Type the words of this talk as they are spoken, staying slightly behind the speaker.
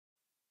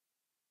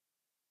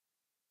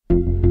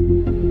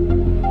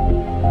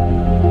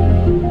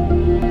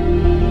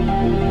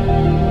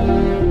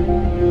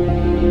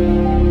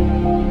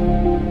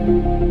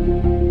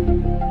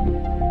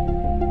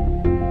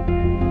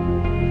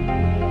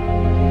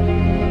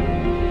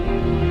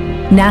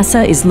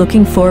NASA is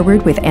looking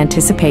forward with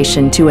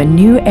anticipation to a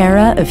new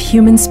era of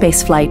human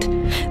spaceflight.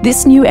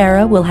 This new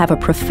era will have a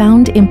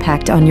profound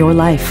impact on your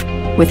life,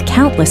 with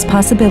countless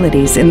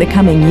possibilities in the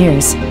coming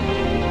years.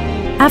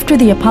 After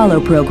the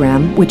Apollo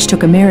program, which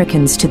took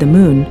Americans to the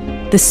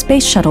moon, the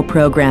Space Shuttle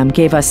program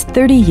gave us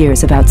 30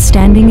 years of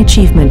outstanding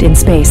achievement in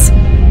space.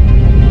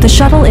 The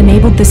shuttle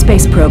enabled the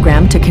space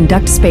program to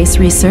conduct space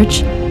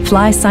research,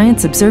 fly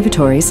science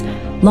observatories,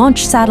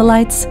 launch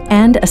satellites,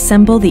 and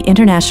assemble the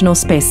International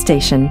Space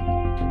Station.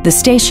 The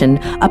station,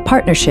 a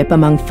partnership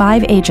among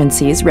 5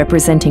 agencies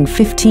representing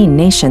 15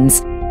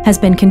 nations, has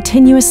been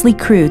continuously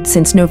crewed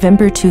since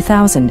November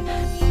 2000,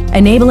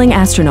 enabling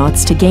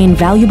astronauts to gain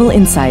valuable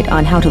insight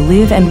on how to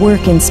live and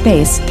work in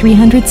space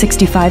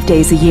 365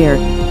 days a year.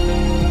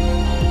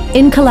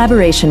 In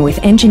collaboration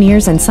with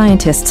engineers and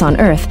scientists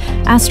on Earth,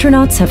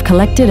 astronauts have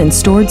collected and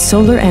stored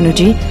solar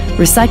energy,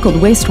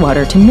 recycled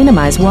wastewater to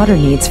minimize water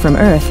needs from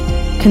Earth,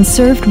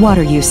 conserved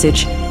water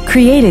usage,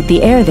 created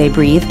the air they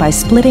breathe by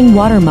splitting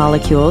water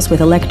molecules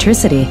with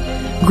electricity,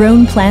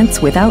 grown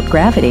plants without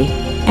gravity,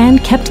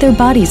 and kept their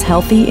bodies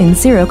healthy in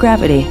zero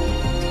gravity.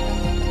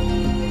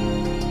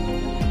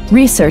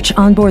 Research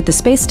on board the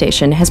space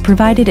station has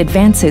provided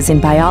advances in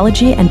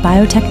biology and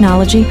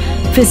biotechnology,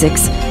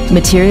 physics,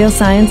 material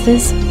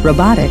sciences,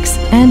 robotics,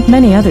 and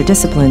many other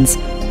disciplines.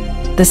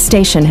 The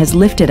station has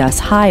lifted us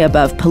high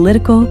above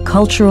political,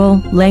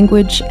 cultural,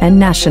 language, and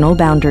national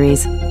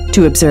boundaries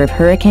to observe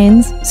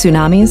hurricanes,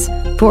 tsunamis,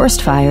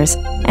 forest fires,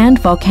 and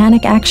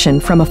volcanic action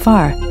from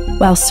afar,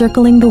 while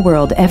circling the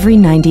world every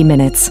 90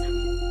 minutes.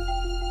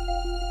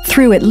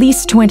 Through at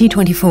least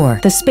 2024,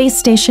 the space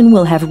station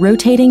will have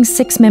rotating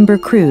 6-member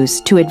crews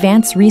to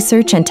advance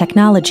research and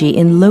technology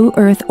in low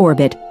Earth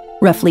orbit,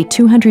 roughly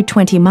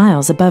 220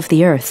 miles above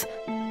the Earth.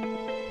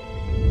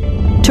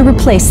 To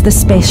replace the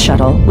Space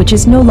Shuttle, which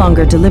is no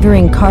longer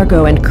delivering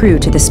cargo and crew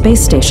to the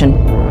space station,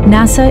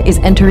 NASA is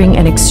entering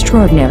an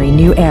extraordinary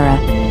new era.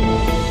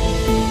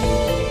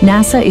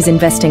 NASA is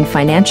investing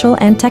financial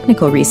and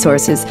technical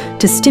resources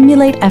to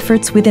stimulate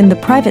efforts within the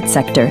private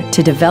sector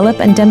to develop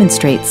and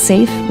demonstrate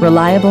safe,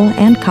 reliable,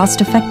 and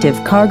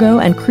cost-effective cargo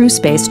and crew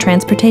space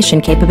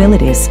transportation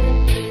capabilities.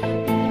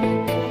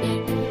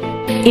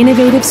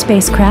 Innovative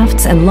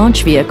spacecrafts and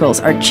launch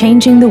vehicles are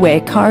changing the way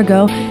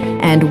cargo,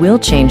 and will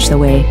change the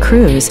way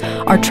crews,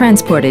 are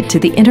transported to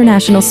the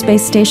International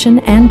Space Station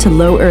and to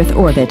low Earth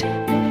orbit.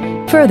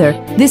 Further,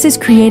 this is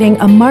creating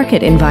a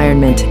market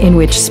environment in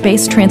which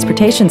space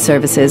transportation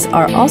services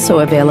are also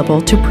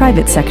available to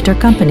private sector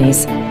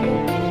companies.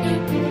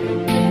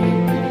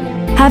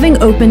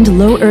 Having opened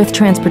low Earth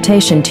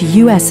transportation to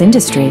U.S.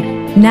 industry,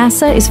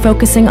 NASA is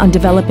focusing on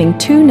developing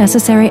 2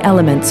 necessary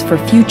elements for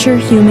future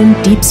human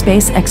deep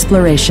space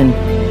exploration: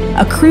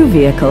 a crew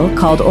vehicle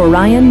called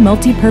Orion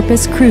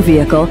Multi-Purpose Crew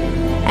Vehicle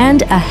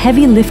and a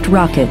heavy lift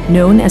rocket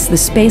known as the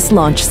Space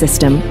Launch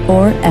System,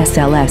 or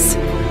SLS.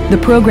 The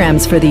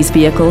programs for these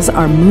vehicles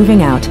are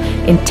moving out,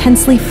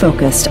 intensely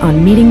focused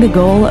on meeting the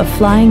goal of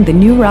flying the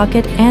new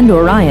rocket and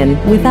Orion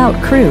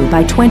without crew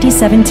by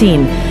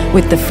 2017,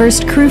 with the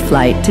first crew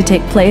flight to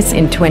take place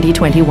in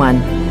 2021.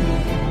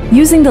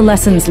 Using the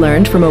lessons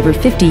learned from over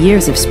 50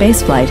 years of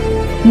spaceflight,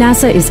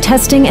 NASA is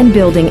testing and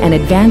building an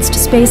advanced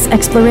space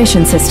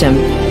exploration system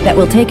that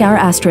will take our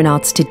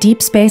astronauts to deep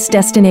space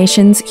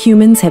destinations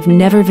humans have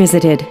never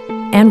visited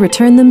and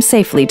return them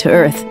safely to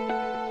Earth.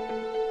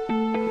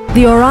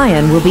 The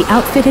Orion will be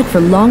outfitted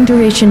for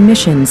long-duration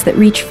missions that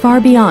reach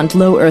far beyond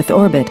low Earth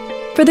orbit.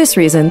 For this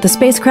reason, the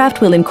spacecraft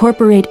will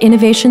incorporate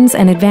innovations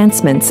and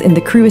advancements in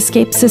the crew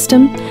escape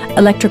system,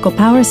 electrical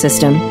power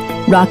system,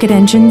 rocket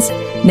engines,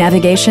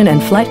 navigation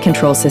and flight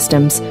control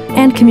systems,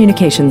 and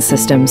communications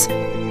systems.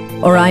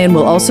 Orion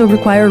will also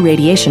require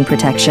radiation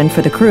protection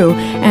for the crew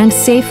and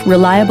safe,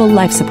 reliable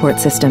life support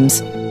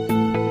systems.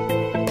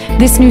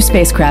 This new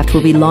spacecraft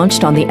will be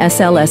launched on the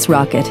SLS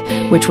rocket,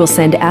 which will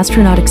send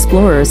astronaut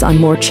explorers on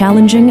more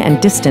challenging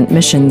and distant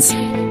missions.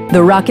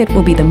 The rocket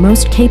will be the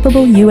most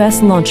capable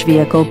U.S. launch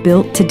vehicle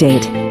built to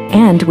date,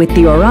 and with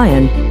the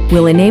Orion,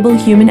 will enable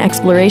human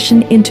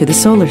exploration into the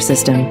solar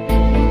system.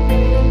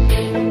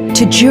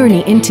 To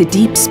journey into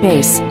deep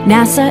space,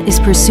 NASA is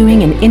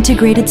pursuing an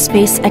integrated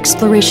space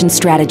exploration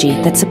strategy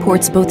that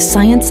supports both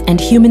science and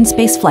human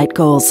spaceflight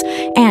goals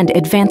and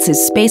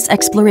advances space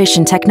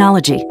exploration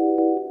technology.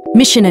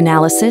 Mission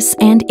analysis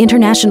and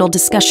international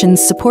discussions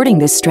supporting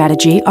this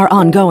strategy are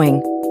ongoing.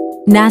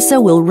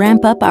 NASA will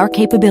ramp up our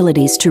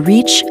capabilities to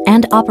reach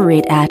and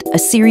operate at a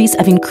series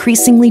of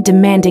increasingly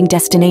demanding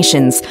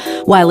destinations,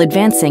 while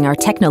advancing our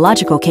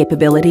technological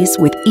capabilities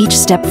with each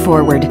step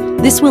forward.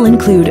 This will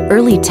include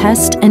early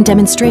test and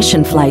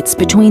demonstration flights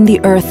between the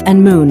Earth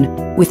and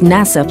Moon, with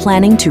NASA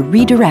planning to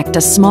redirect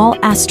a small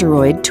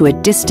asteroid to a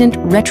distant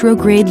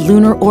retrograde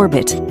lunar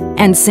orbit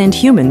and send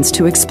humans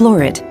to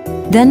explore it.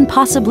 Then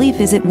possibly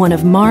visit one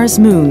of Mars'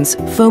 moons,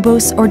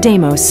 Phobos or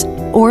Deimos,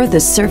 or the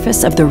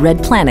surface of the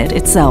red planet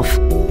itself.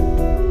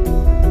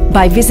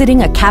 By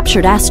visiting a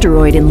captured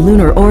asteroid in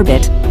lunar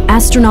orbit,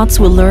 Astronauts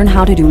will learn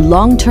how to do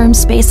long-term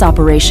space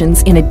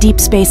operations in a deep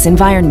space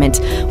environment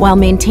while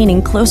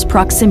maintaining close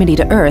proximity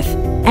to Earth,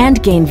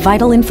 and gain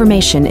vital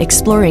information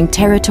exploring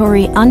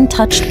territory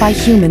untouched by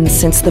humans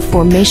since the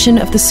formation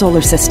of the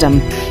solar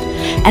system.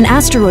 An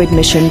asteroid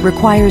mission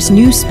requires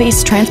new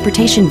space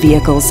transportation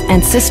vehicles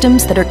and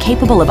systems that are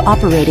capable of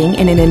operating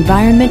in an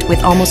environment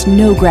with almost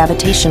no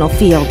gravitational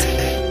field.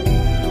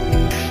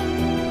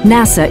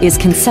 NASA is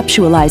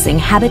conceptualizing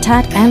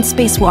habitat and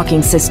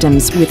spacewalking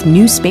systems with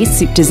new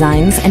spacesuit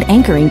designs and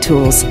anchoring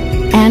tools,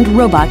 and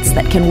robots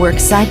that can work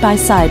side by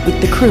side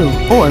with the crew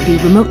or be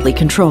remotely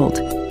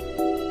controlled.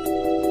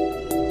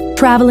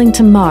 Traveling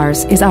to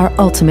Mars is our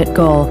ultimate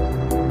goal.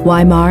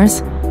 Why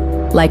Mars?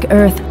 Like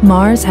Earth,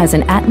 Mars has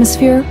an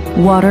atmosphere,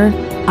 water,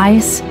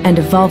 ice, and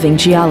evolving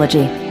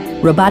geology.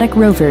 Robotic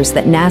rovers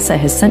that NASA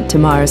has sent to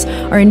Mars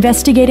are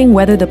investigating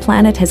whether the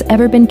planet has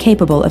ever been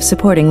capable of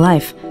supporting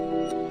life.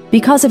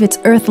 Because of its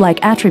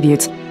Earth-like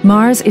attributes,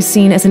 Mars is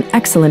seen as an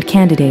excellent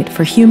candidate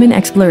for human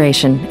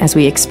exploration as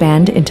we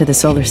expand into the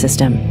solar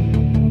system.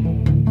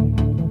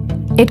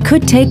 It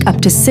could take up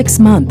to 6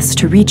 months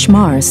to reach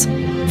Mars.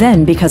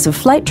 Then, because of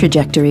flight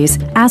trajectories,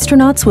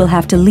 astronauts will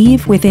have to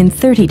leave within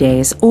 30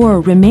 days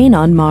or remain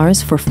on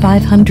Mars for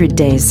 500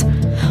 days.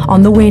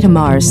 On the way to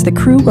Mars, the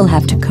crew will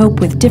have to cope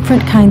with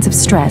different kinds of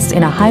stress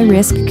in a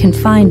high-risk,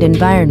 confined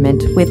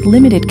environment with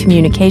limited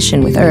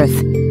communication with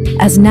Earth.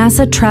 As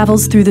NASA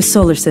travels through the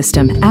solar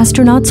system,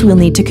 astronauts will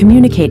need to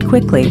communicate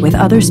quickly with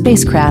other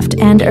spacecraft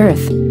and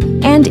Earth,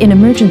 and in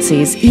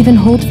emergencies, even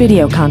hold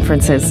video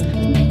conferences.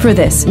 For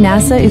this,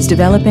 NASA is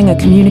developing a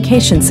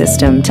communication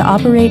system to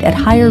operate at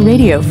higher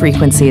radio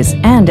frequencies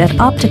and at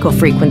optical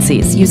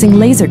frequencies using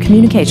laser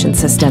communication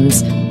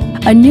systems.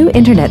 A new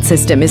internet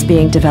system is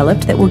being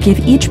developed that will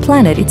give each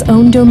planet its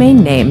own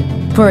domain name.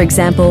 For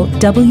example,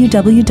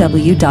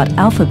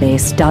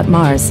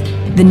 www.alphabase.mars.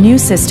 The new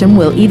system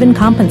will even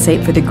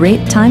compensate for the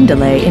great time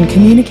delay in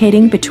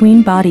communicating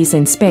between bodies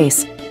in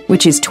space,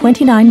 which is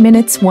 29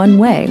 minutes one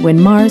way when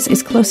Mars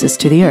is closest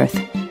to the Earth.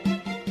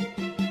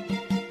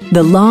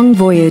 The long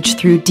voyage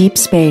through deep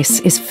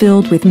space is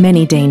filled with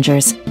many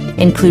dangers,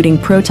 including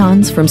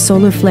protons from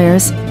solar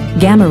flares,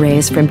 gamma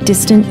rays from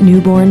distant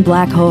newborn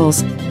black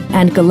holes,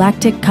 and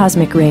galactic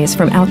cosmic rays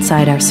from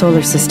outside our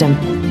solar system.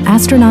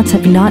 Astronauts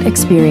have not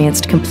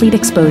experienced complete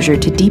exposure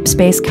to deep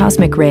space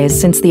cosmic rays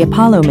since the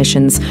Apollo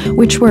missions,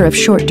 which were of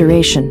short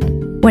duration.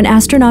 When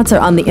astronauts are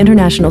on the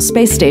International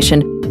Space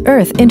Station,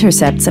 Earth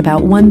intercepts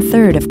about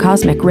 1/3 of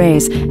cosmic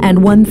rays,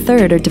 and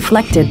 1/3 are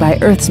deflected by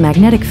Earth's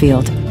magnetic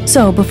field.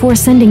 So, before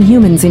sending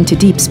humans into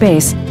deep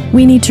space,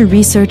 we need to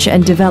research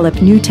and develop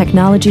new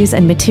technologies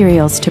and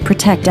materials to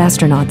protect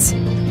astronauts.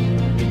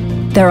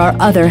 There are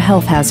other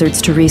health hazards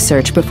to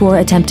research before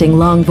attempting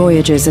long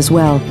voyages as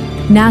well.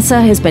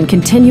 NASA has been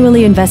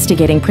continually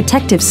investigating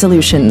protective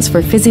solutions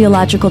for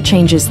physiological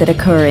changes that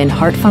occur in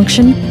heart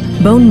function,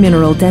 bone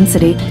mineral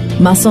density,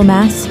 muscle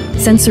mass,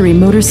 sensory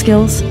motor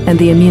skills, and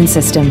the immune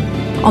system.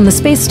 On the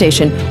space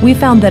station, we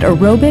found that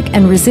aerobic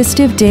and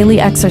resistive daily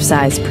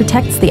exercise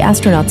protects the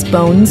astronauts'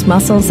 bones,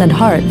 muscles, and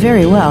heart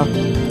very well.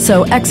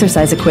 So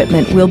exercise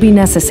equipment will be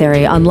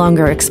necessary on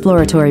longer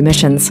exploratory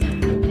missions.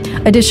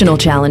 Additional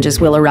challenges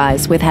will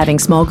arise with having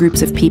small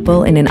groups of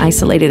people in an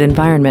isolated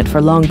environment for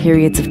long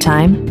periods of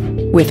time,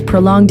 with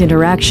prolonged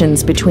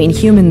interactions between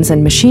humans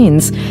and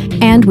machines,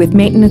 and with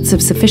maintenance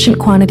of sufficient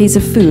quantities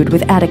of food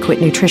with adequate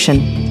nutrition.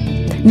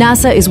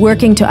 NASA is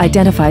working to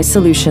identify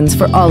solutions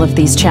for all of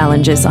these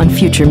challenges on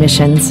future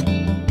missions.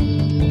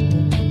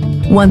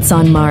 Once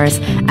on Mars,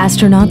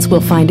 astronauts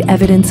will find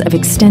evidence of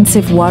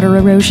extensive water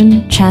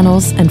erosion,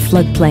 channels, and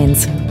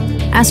floodplains.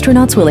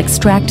 Astronauts will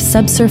extract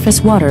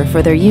subsurface water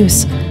for their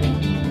use.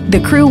 The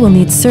crew will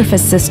need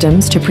surface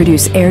systems to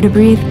produce air to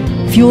breathe,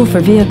 fuel for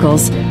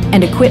vehicles,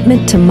 and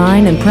equipment to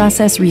mine and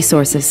process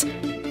resources.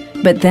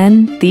 But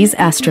then, these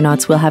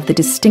astronauts will have the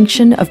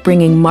distinction of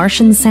bringing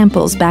Martian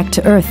samples back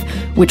to Earth,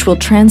 which will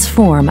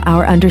transform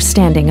our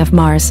understanding of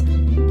Mars.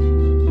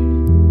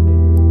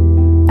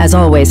 As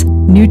always,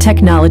 new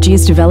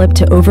technologies developed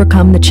to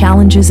overcome the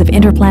challenges of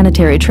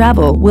interplanetary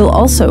travel will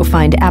also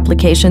find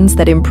applications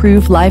that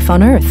improve life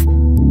on Earth.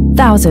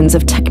 Thousands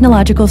of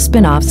technological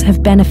spin-offs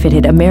have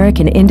benefited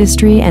American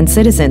industry and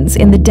citizens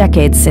in the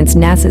decades since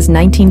NASA's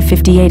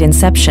 1958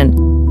 inception,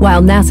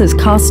 while NASA's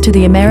cost to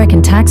the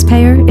American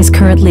taxpayer is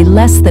currently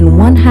less than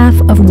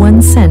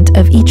 1/2 cent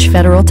of each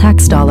federal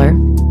tax dollar.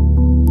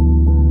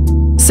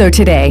 So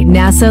today,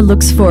 NASA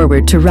looks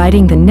forward to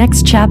writing the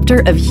next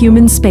chapter of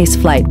human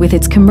spaceflight with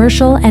its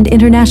commercial and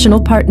international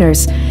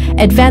partners,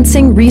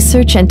 advancing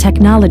research and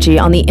technology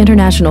on the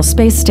International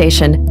Space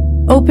Station,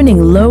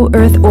 opening low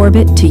Earth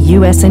orbit to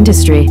U.S.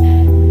 industry,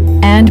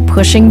 and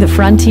pushing the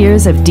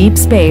frontiers of deep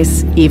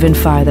space even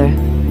farther.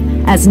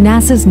 As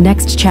NASA's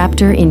next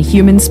chapter in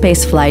human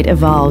spaceflight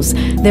evolves,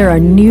 there are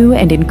new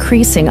and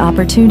increasing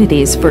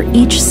opportunities for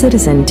each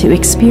citizen to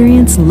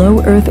experience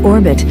low Earth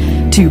orbit,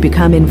 to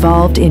become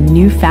involved in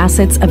new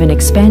facets of an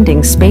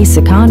expanding space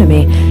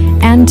economy,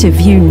 and to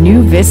view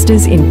new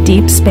vistas in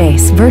deep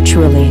space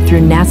virtually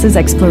through NASA's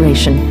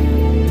exploration.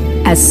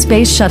 As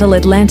Space Shuttle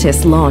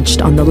Atlantis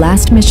launched on the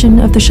last mission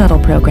of the shuttle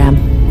program,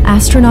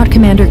 Astronaut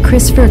Commander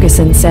Chris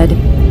Ferguson said,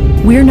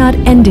 "We're not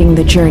ending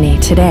the journey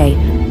today.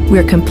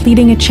 We're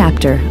completing a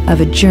chapter of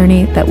a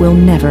journey that will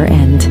never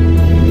end."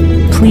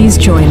 Please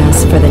join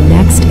us for the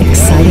next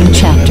exciting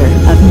chapter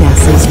of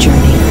NASA's journey.